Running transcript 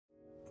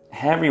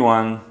Hey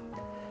everyone!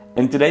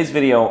 In today's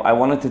video, I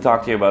wanted to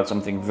talk to you about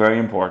something very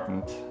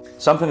important.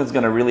 Something that's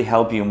going to really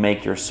help you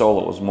make your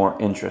solos more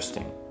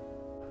interesting.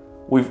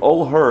 We've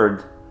all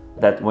heard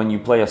that when you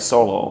play a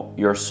solo,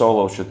 your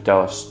solo should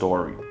tell a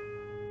story.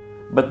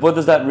 But what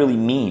does that really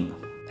mean?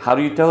 How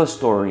do you tell a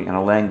story in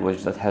a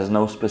language that has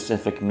no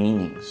specific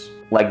meanings,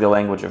 like the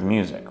language of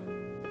music?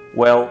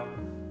 Well,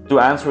 to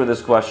answer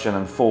this question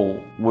in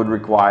full would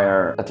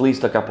require at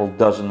least a couple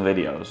dozen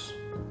videos.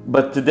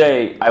 But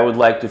today I would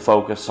like to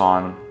focus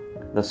on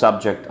the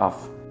subject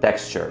of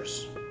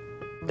textures.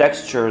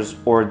 Textures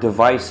or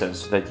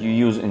devices that you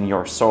use in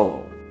your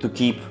solo to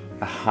keep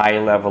a high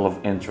level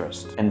of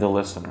interest in the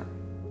listener.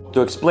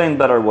 To explain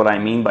better what I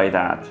mean by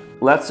that,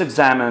 let's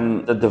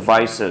examine the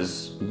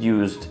devices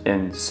used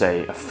in,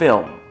 say, a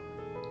film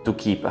to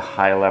keep a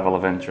high level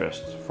of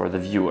interest for the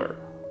viewer.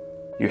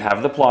 You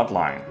have the plot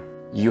line,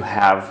 you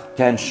have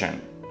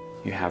tension,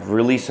 you have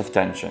release of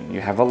tension, you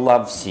have a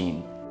love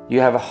scene, you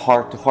have a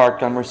heart-to-heart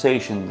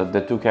conversation that the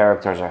two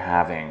characters are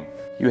having,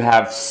 you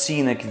have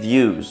scenic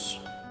views,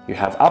 you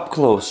have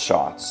up-close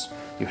shots,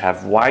 you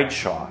have wide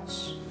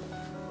shots.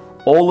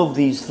 All of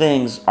these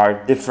things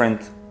are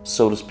different,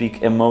 so to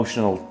speak,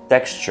 emotional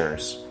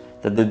textures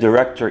that the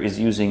director is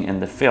using in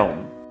the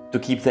film to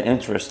keep the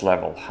interest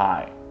level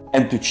high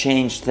and to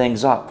change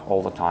things up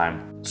all the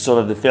time so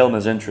that the film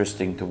is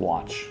interesting to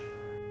watch.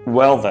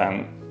 Well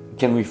then,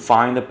 can we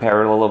find a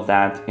parallel of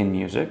that in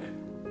music?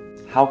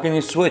 How can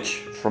you switch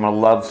from a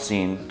love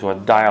scene to a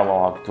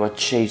dialogue to a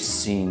chase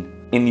scene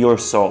in your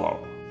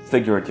solo,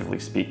 figuratively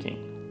speaking?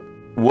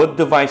 What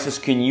devices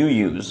can you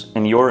use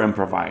in your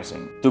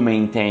improvising to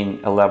maintain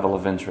a level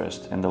of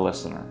interest in the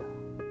listener?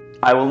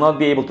 I will not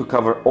be able to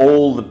cover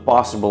all the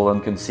possible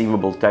and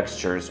conceivable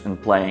textures in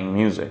playing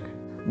music,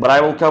 but I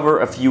will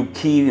cover a few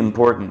key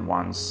important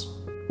ones.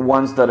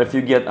 Ones that if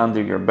you get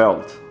under your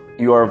belt,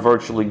 you are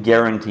virtually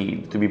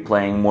guaranteed to be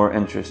playing more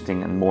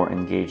interesting and more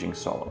engaging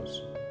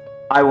solos.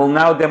 I will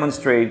now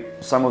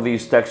demonstrate some of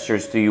these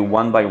textures to you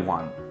one by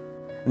one.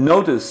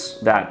 Notice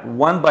that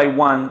one by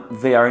one,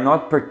 they are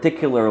not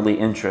particularly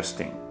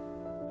interesting.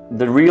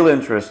 The real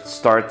interest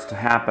starts to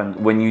happen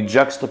when you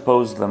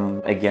juxtapose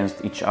them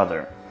against each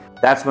other.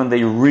 That's when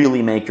they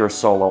really make your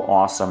solo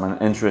awesome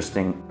and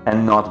interesting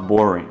and not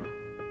boring.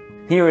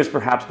 Here is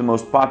perhaps the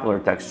most popular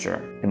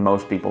texture in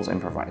most people's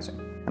improvising.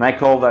 And I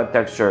call that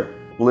texture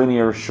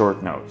linear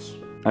short notes.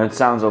 And it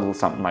sounds a little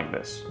something like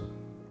this.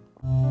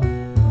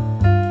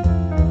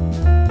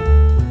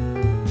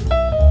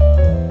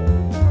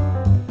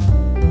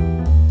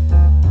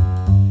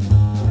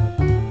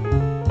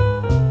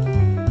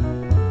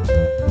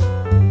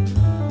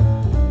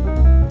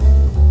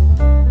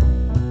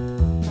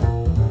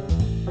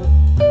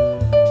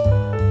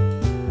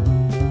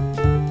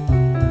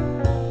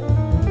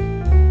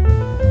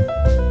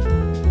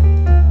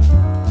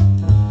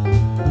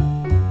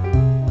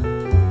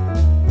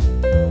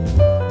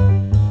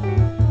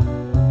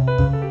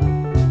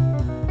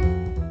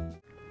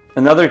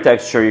 Another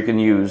texture you can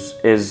use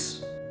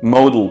is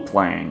modal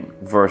playing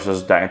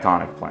versus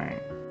diatonic playing,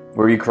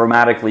 where you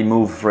chromatically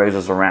move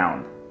phrases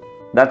around.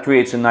 That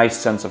creates a nice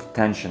sense of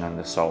tension in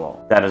the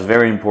solo. That is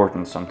very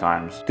important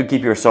sometimes to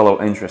keep your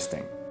solo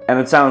interesting. And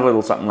it sounds a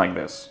little something like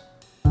this.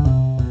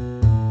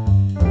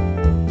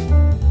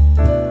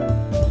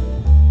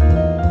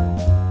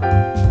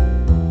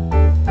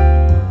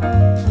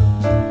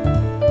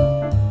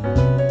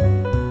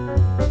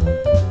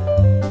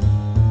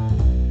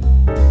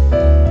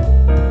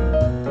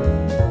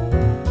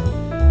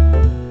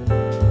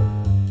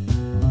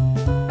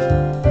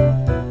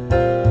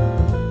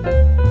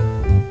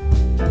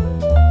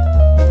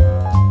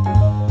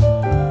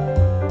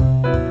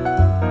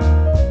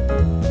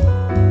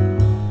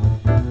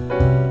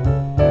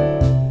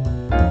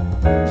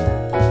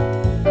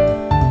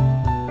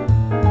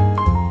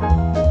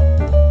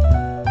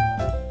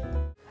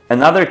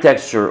 Another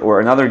texture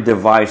or another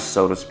device,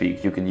 so to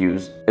speak, you could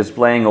use is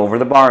playing over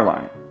the bar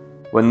line.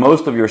 When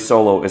most of your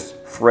solo is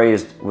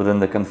phrased within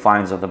the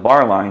confines of the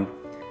bar line,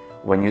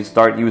 when you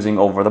start using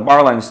over the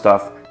bar line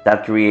stuff,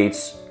 that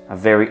creates a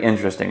very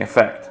interesting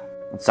effect.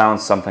 It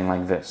sounds something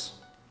like this.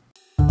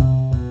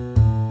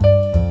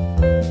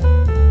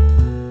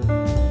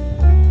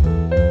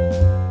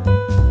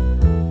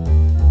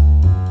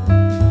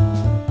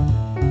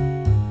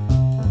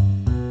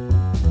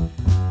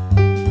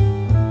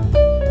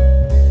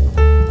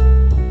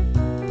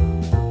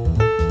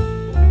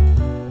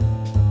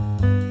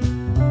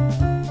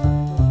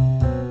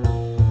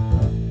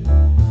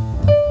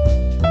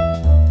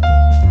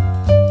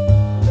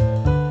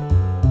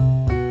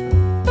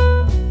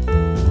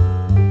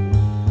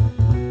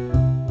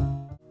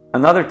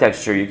 Another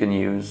texture you can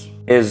use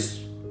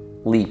is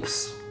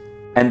leaps,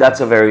 and that's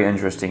a very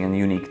interesting and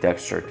unique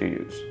texture to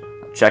use.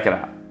 Check it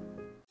out.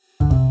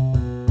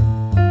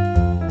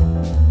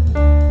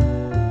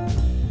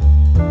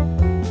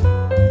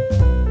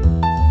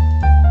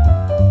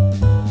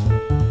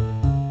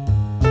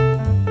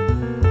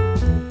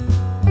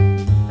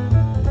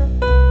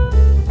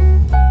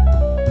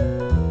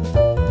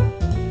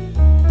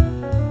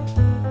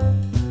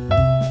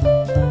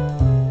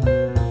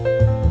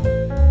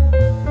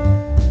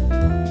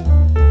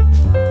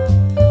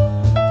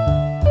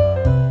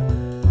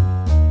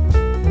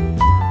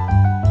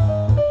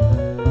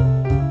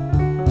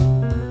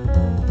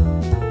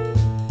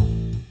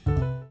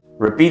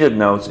 Repeated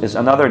notes is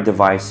another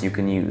device you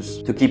can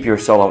use to keep your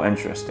solo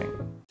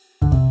interesting.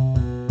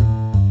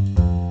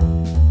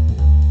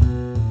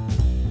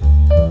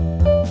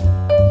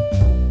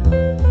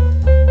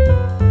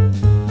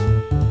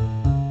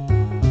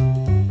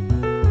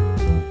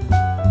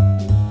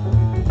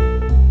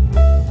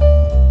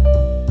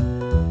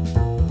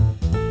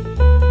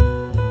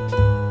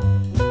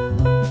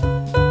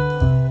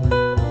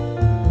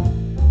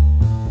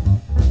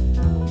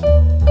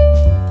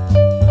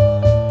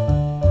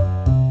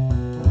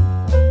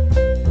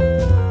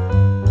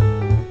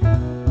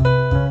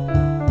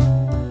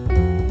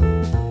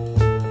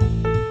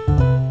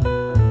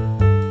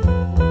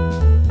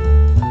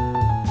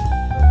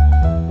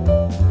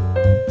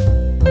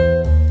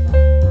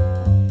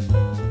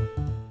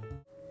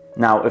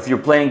 Now, if you're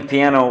playing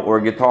piano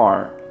or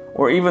guitar,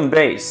 or even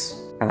bass,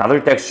 another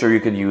texture you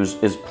could use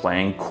is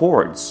playing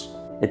chords.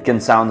 It can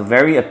sound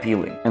very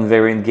appealing and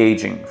very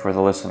engaging for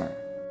the listener.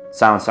 It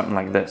sounds something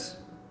like this.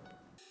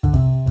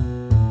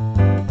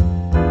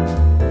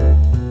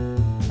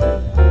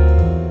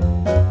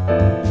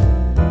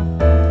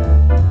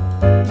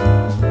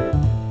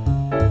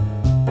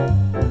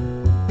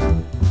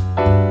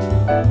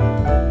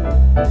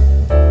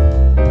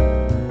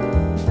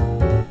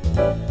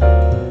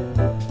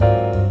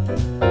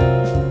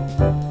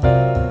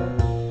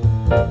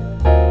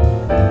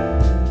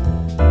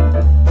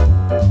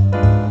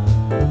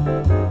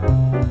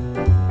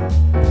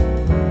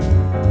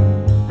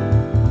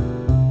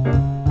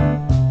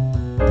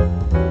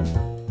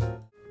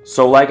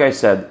 So like I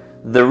said,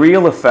 the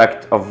real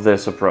effect of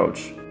this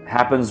approach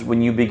happens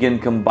when you begin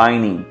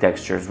combining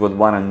textures with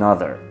one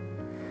another.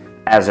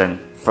 As in,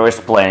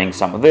 first playing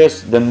some of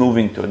this, then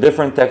moving to a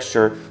different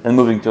texture, then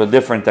moving to a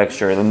different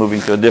texture, then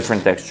moving to a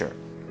different texture.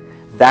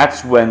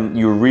 That's when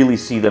you really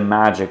see the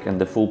magic and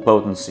the full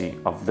potency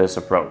of this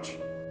approach.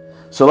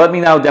 So let me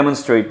now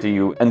demonstrate to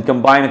you and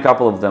combine a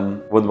couple of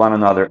them with one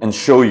another and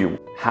show you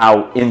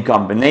how, in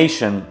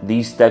combination,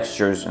 these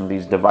textures and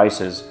these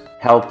devices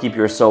help keep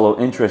your solo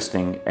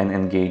interesting and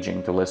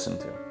engaging to listen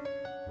to.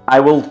 I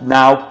will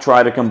now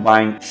try to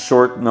combine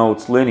short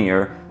notes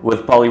linear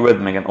with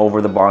polyrhythmic and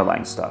over the bar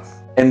line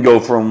stuff and go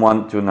from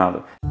one to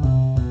another.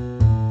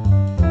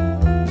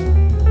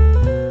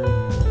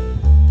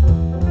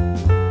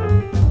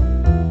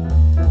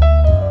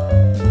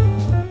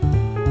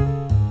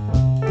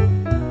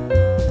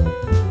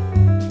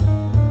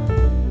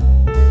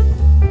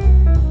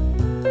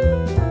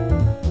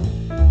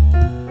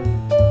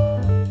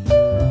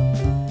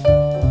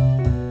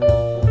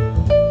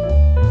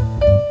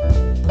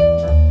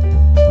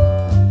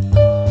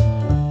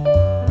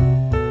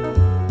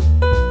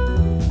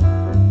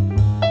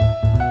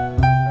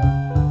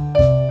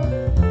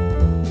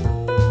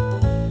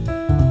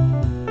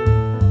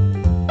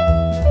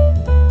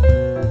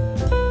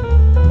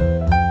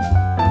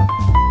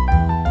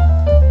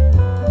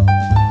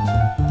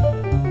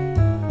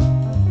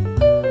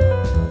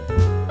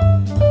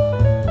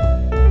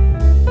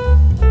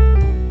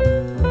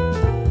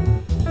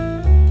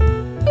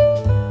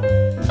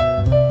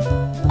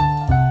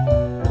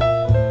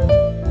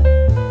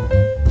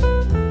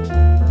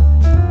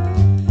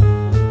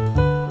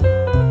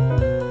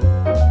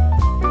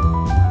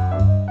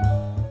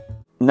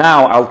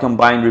 Now I'll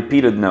combine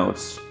repeated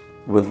notes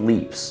with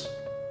leaps.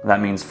 That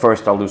means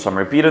first I'll do some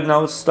repeated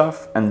notes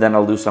stuff and then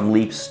I'll do some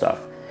leaps stuff.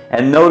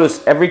 And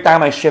notice every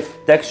time I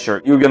shift texture,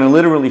 you're gonna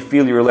literally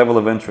feel your level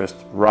of interest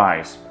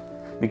rise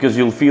because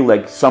you'll feel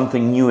like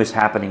something new is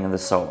happening in the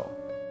solo.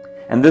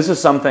 And this is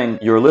something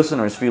your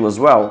listeners feel as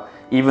well,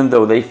 even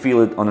though they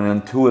feel it on an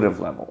intuitive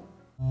level.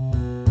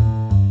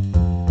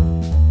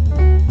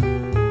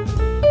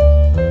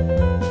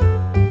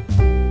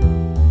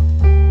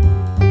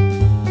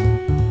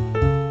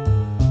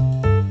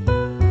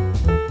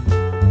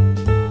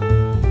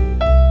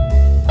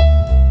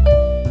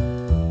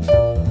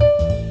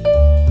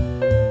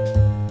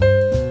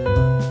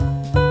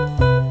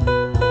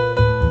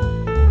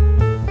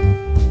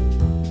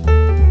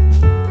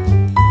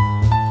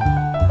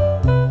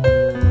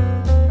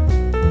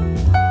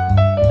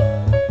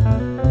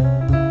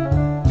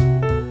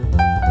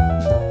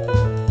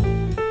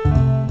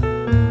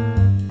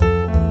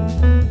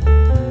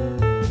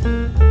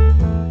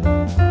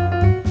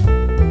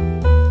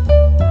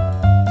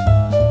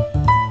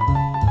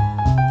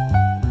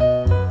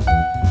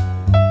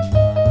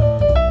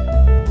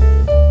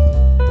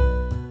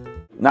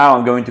 Now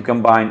I'm going to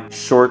combine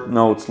short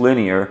notes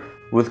linear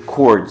with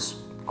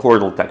chords,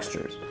 chordal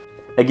textures.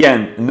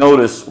 Again,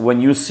 notice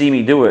when you see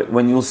me do it,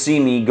 when you'll see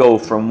me go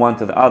from one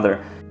to the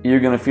other,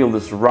 you're going to feel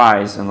this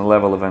rise in the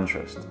level of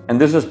interest.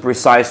 And this is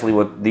precisely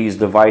what these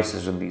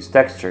devices and these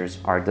textures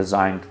are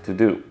designed to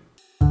do.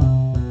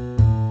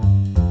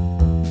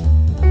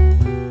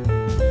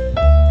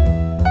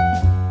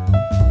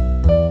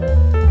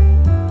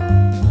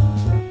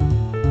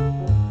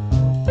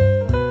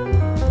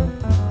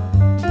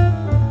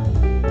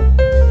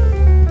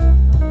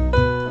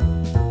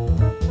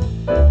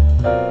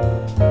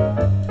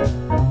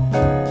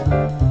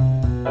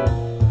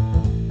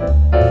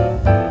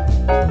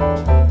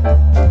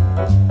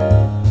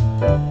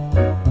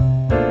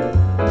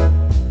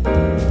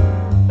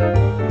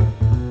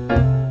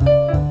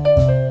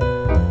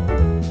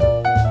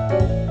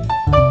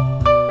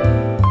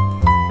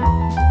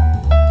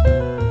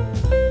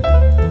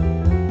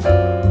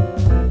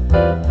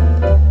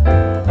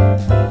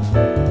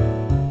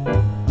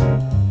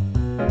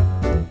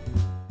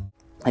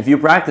 If you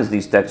practice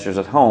these textures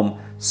at home,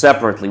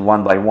 separately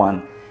one by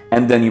one,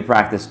 and then you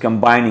practice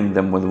combining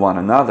them with one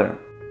another,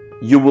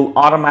 you will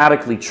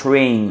automatically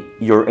train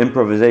your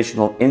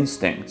improvisational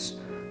instincts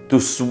to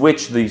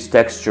switch these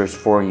textures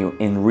for you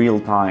in real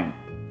time,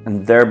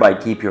 and thereby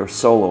keep your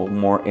solo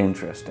more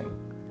interesting.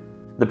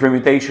 The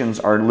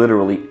permutations are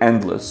literally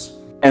endless,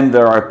 and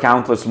there are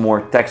countless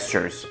more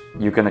textures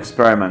you can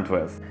experiment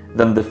with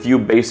than the few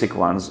basic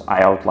ones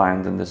I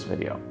outlined in this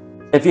video.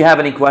 If you have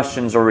any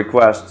questions or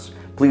requests,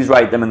 please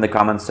write them in the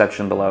comments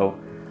section below.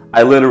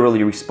 I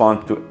literally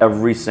respond to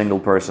every single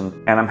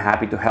person, and I'm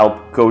happy to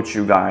help coach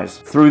you guys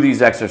through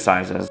these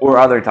exercises or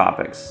other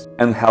topics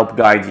and help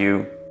guide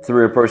you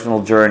through a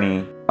personal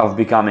journey of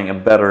becoming a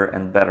better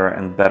and better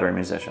and better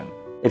musician.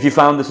 If you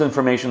found this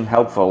information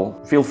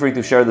helpful, feel free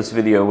to share this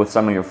video with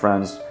some of your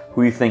friends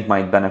who you think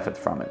might benefit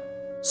from it.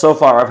 So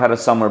far, I've had a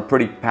summer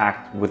pretty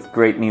packed with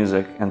great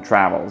music and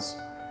travels.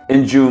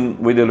 In June,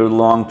 we did a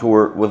long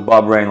tour with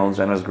Bob Reynolds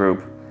and his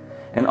group.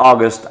 In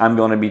August, I'm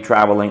going to be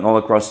traveling all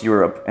across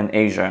Europe and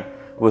Asia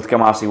with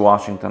Kamasi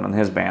Washington and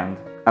his band.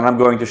 And I'm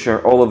going to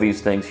share all of these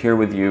things here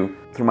with you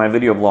through my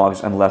video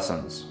vlogs and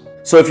lessons.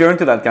 So if you're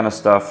into that kind of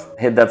stuff,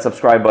 hit that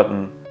subscribe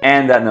button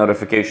and that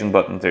notification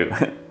button too,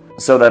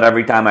 so that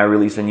every time I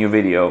release a new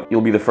video, you'll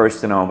be the first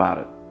to know about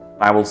it.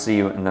 I will see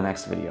you in the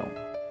next video.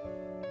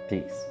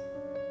 Peace.